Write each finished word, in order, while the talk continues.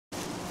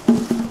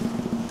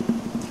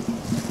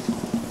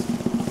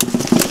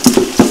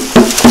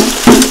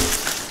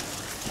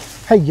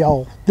Hey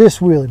y'all, this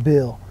Willie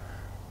Bill.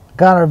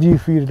 Got a review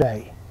for you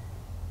today.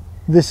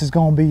 This is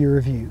going to be your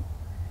review.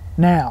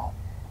 Now,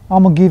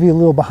 I'm going to give you a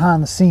little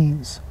behind the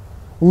scenes,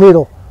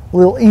 little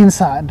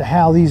insight into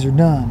how these are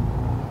done.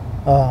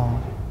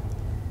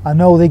 I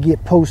know they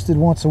get posted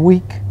once a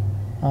week,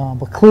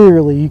 but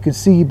clearly you can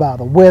see by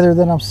the weather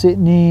that I'm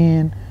sitting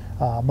in,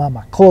 by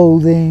my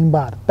clothing,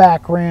 by the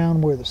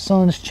background, where the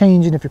sun's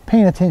changing. If you're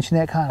paying attention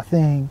to that kind of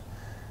thing,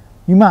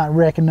 you might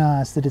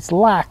recognize that it's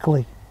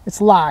likely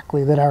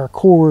that I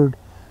record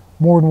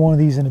more than one of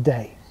these in a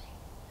day.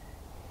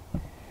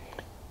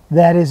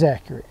 That is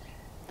accurate.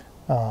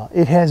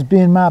 It has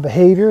been my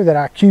behavior that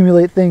I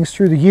accumulate things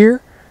through the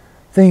year,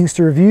 things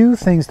to review,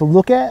 things to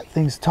look at,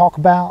 things to talk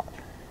about,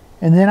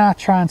 and then I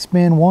try and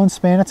spend one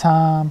span of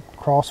time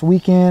across a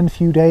weekend, a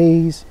few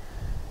days,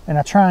 and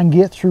I try and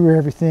get through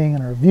everything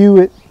and review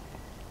it,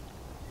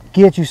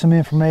 get you some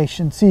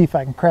information, see if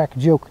I can crack a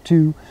joke or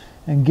two,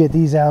 and get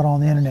these out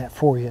on the internet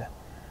for you.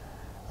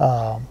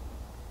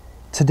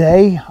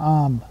 Today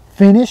I'm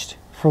finished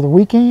for the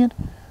weekend.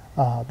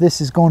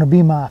 This is going to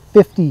be my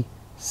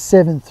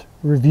 57th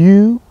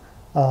review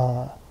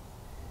for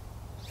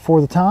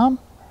the time,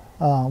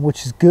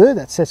 which is good.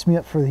 That sets me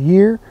up for the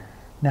year.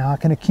 Now I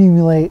can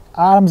accumulate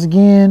items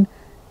again,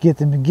 get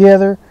them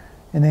together,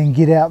 and then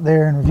get out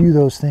there and review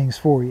those things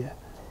for you.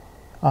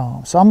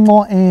 So I'm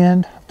going to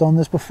end, I've done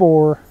this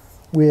before,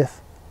 with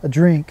a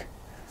drink.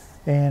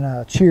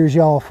 And cheers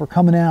y'all for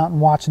coming out and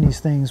watching these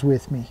things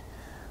with me.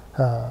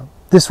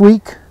 This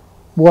week,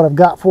 what I've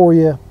got for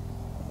you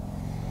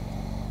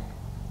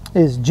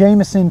is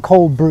Jameson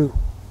Cold Brew.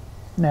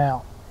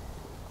 Now,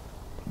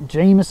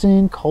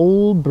 Jameson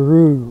Cold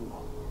Brew.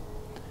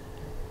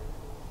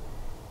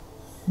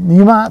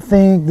 You might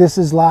think this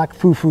is like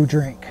foo-foo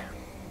drink,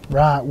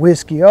 right?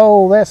 Whiskey,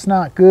 oh, that's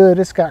not good.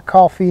 It's got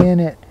coffee in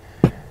it.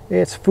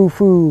 It's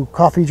foo-foo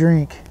coffee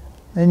drink.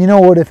 And you know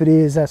what, if it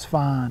is, that's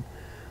fine.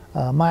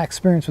 My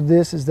experience with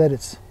this is that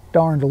it's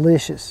darn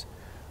delicious.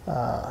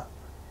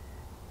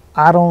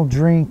 I don't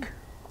drink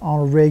on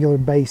a regular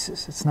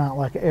basis. It's not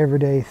like an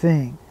everyday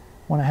thing.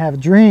 When I have a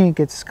drink,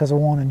 it's because I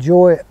want to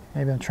enjoy it.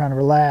 Maybe I'm trying to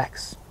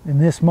relax. In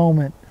this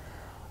moment,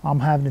 I'm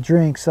having a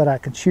drink so that I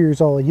can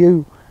cheers all of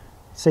you,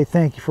 say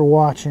thank you for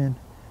watching,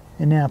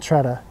 and now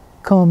try to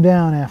calm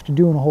down after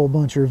doing a whole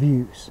bunch of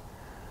reviews.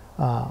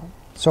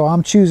 So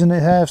I'm choosing to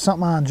have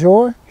something I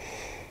enjoy.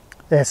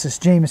 That's this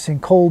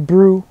Jameson Cold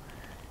Brew.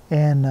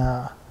 And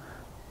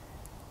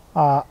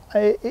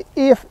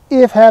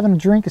if having a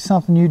drink is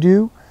something you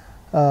do,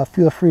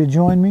 feel free to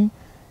join me.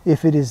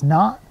 If it is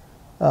not,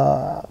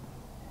 have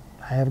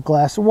a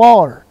glass of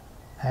water,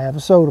 have a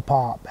soda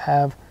pop,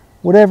 have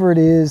whatever it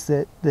is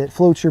that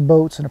floats your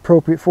boats and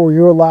appropriate for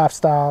your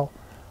lifestyle.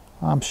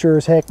 I'm sure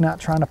as heck not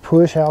trying to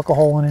push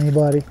alcohol on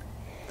anybody.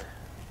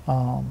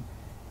 But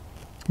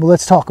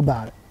let's talk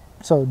about it.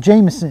 So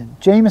Jameson.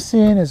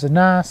 Jameson is a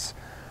nice,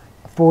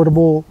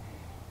 affordable,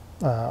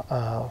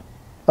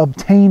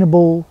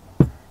 obtainable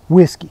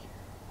whiskey,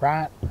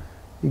 right? You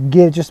can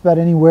get it just about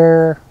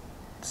anywhere.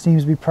 It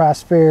seems to be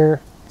priced fair.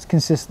 It's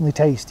consistently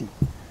tasty.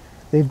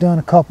 They've done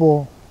a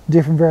couple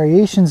different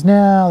variations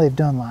now. They've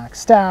done like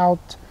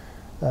stout,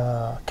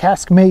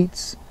 cask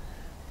mates,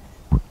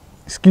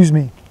 excuse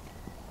me,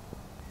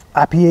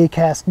 IPA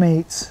cask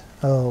mates.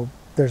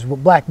 There's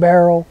black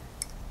barrel,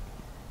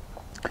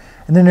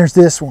 and then there's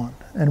this one.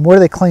 And what do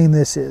they claim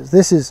this is?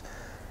 This is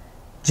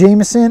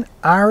Jameson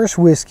Irish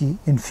whiskey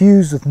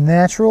infused with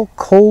natural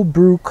cold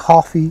brew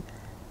coffee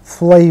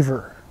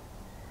flavor.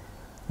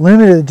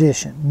 Limited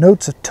edition.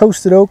 Notes of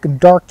toasted oak and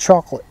dark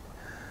chocolate.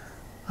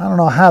 I don't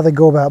know how they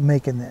go about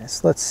making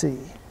this. Let's see.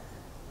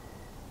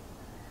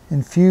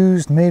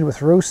 Infused, made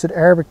with roasted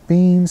Arabic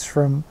beans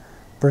from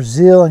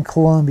Brazil and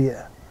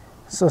Colombia.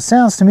 So it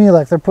sounds to me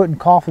like they're putting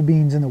coffee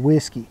beans in the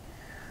whiskey,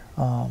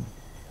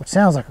 which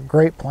sounds like a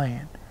great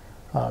plan.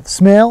 The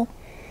smell,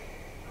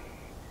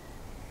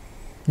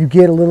 you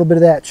get a little bit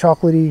of that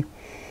chocolatey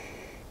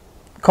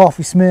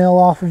coffee smell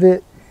off of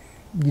it.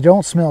 You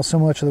don't smell so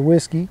much of the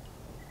whiskey.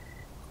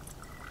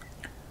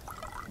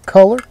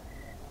 Color,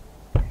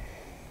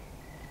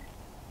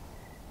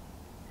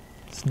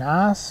 it's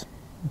nice.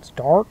 It's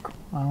dark.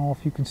 I don't know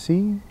if you can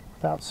see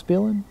without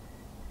spilling.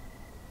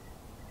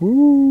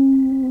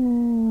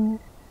 Ooh.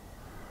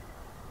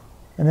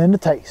 And then the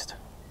taste.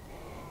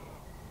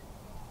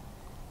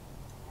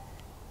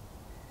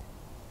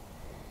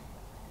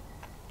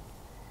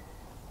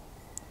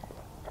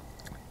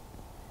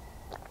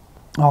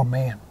 Oh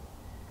man,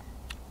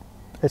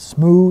 it's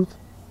smooth,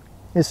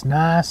 it's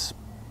nice.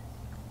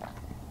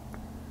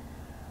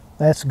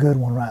 That's a good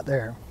one right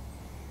there.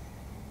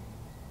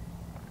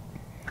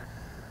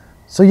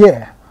 So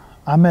yeah,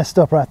 I messed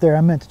up right there.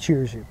 I meant to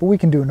cheers you, but we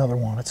can do another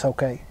one. It's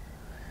okay.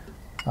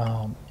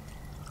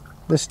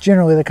 This is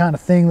generally the kind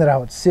of thing that I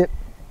would sip,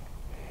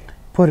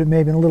 put it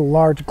maybe in a little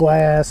large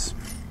glass,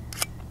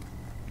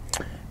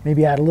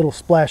 maybe add a little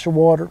splash of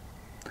water.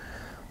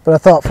 But I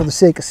thought for the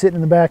sake of sitting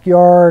in the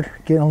backyard,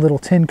 getting a little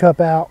tin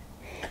cup out,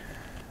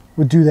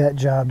 would do that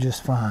job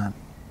just fine.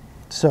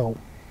 So,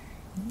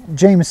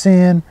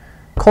 Jameson,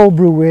 cold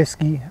brew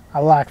whiskey. I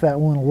like that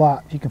one a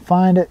lot. If you can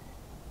find it,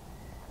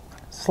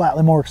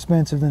 slightly more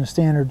expensive than a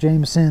standard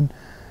Jameson.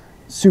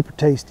 Super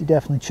tasty.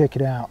 Definitely check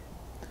it out.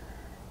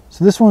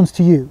 So this one's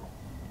to you,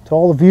 to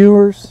all the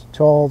viewers,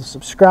 to all the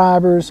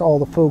subscribers, all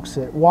the folks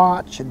that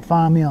watch and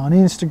find me on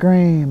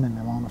Instagram and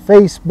on the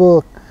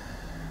Facebook.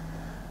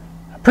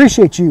 I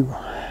appreciate you.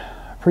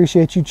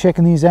 Appreciate you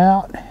checking these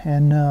out,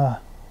 and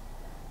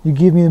you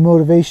give me the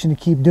motivation to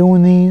keep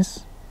doing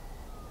these,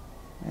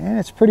 and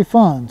it's pretty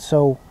fun.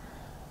 So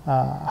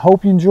I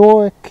hope you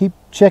enjoy. Keep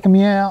checking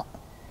me out.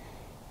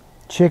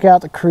 Check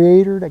out the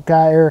creator, that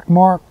guy Eric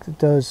Mark,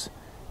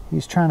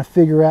 he's trying to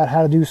figure out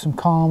how to do some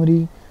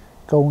comedy,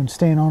 go and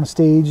stand on a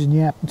stage and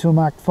yap into a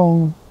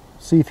microphone,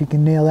 see if he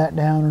can nail that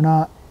down or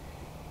not.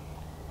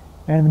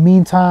 And in the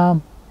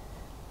meantime,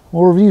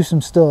 we'll review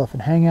some stuff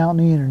and hang out on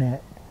the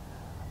internet.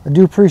 I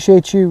do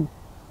appreciate you.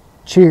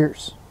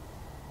 Cheers.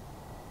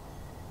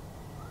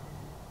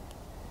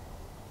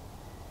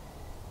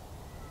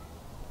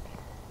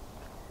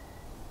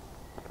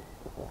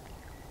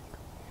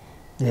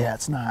 Yeah,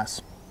 it's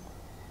nice.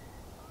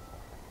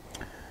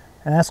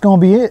 And that's going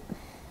to be it.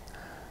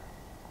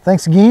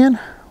 Thanks again.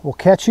 We'll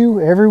catch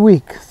you every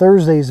week.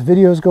 Thursdays,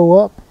 videos go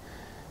up.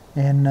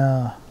 And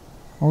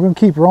we're going to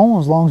keep rolling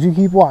as long as you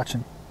keep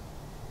watching.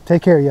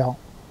 Take care, y'all.